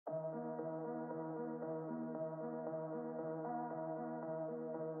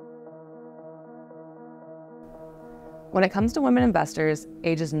When it comes to women investors,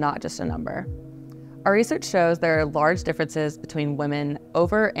 age is not just a number. Our research shows there are large differences between women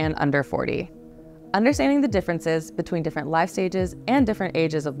over and under 40. Understanding the differences between different life stages and different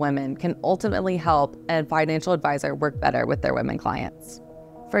ages of women can ultimately help a financial advisor work better with their women clients.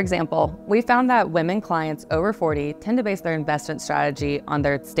 For example, we found that women clients over 40 tend to base their investment strategy on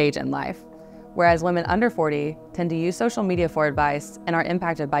their stage in life, whereas women under 40 tend to use social media for advice and are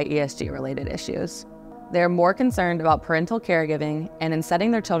impacted by ESG-related issues. They are more concerned about parental caregiving and in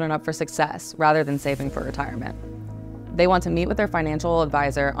setting their children up for success rather than saving for retirement. They want to meet with their financial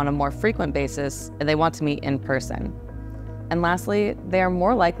advisor on a more frequent basis, and they want to meet in person. And lastly, they are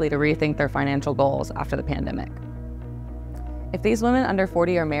more likely to rethink their financial goals after the pandemic. If these women under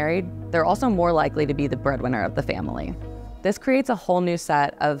 40 are married, they're also more likely to be the breadwinner of the family. This creates a whole new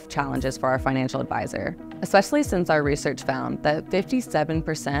set of challenges for our financial advisor, especially since our research found that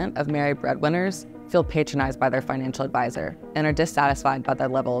 57% of married breadwinners feel patronized by their financial advisor and are dissatisfied by their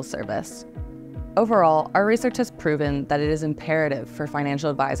level of service. Overall, our research has proven that it is imperative for financial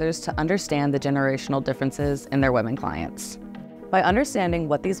advisors to understand the generational differences in their women clients. By understanding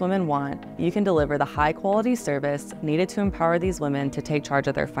what these women want, you can deliver the high-quality service needed to empower these women to take charge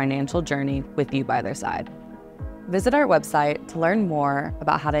of their financial journey with you by their side. Visit our website to learn more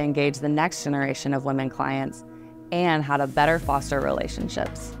about how to engage the next generation of women clients and how to better foster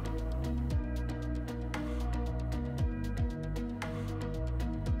relationships.